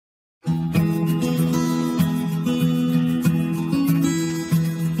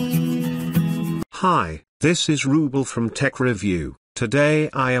Hi, this is Rubel from Tech Review. Today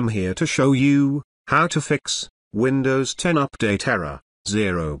I am here to show you how to fix Windows 10 update error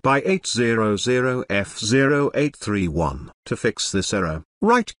 0x800f0831. To fix this error,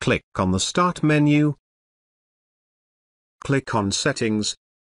 right-click on the Start menu. Click on Settings.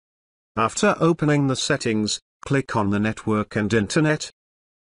 After opening the settings, click on the Network and Internet.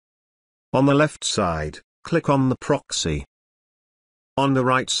 On the left side, click on the Proxy. On the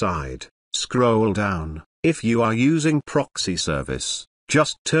right side, scroll down. If you are using Proxy service,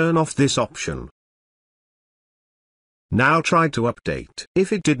 just turn off this option. Now try to update.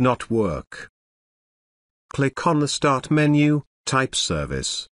 If it did not work, click on the Start menu, type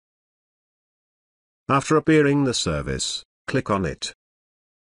Service. After appearing the service, click on it.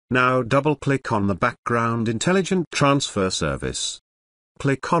 Now double-click on the Background Intelligent Transfer Service.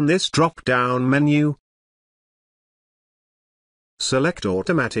 Click on this drop-down menu. Select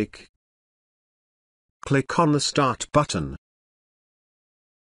Automatic. Click on the Start button.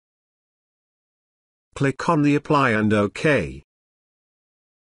 Click on the Apply and OK.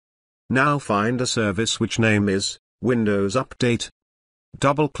 Now find a service which name is Windows Update.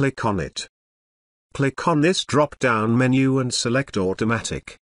 Double-click on it. Click on this drop-down menu and select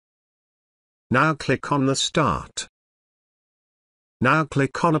Automatic. Now click on the Start. Now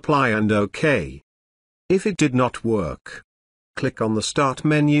click on Apply and OK. If it did not work, click on the Start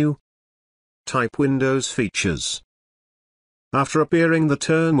menu. Type Windows Features. After appearing the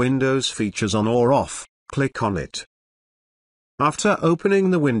Turn Windows Features on or off, click on it. After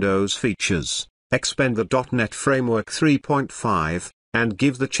opening the Windows Features, expand the .NET Framework 3.5, and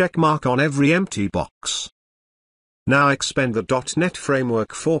give the check mark on every empty box. Now expand the .NET Framework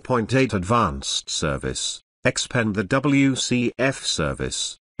 4.8 Advanced Service, expand the WCF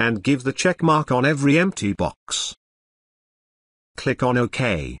service, and give the check mark on every empty box. Click on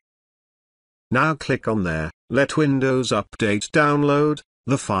OK. Now click on there, let Windows Update download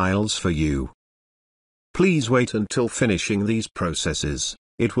the files for you. Please wait until finishing these processes,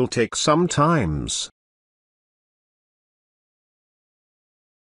 it will take some times.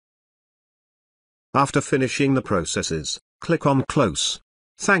 After finishing the processes, click on Close.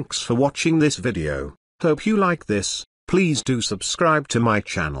 Thanks for watching this video. Hope you like this. Please do subscribe to my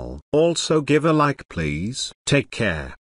channel. Also give a like please. Take care.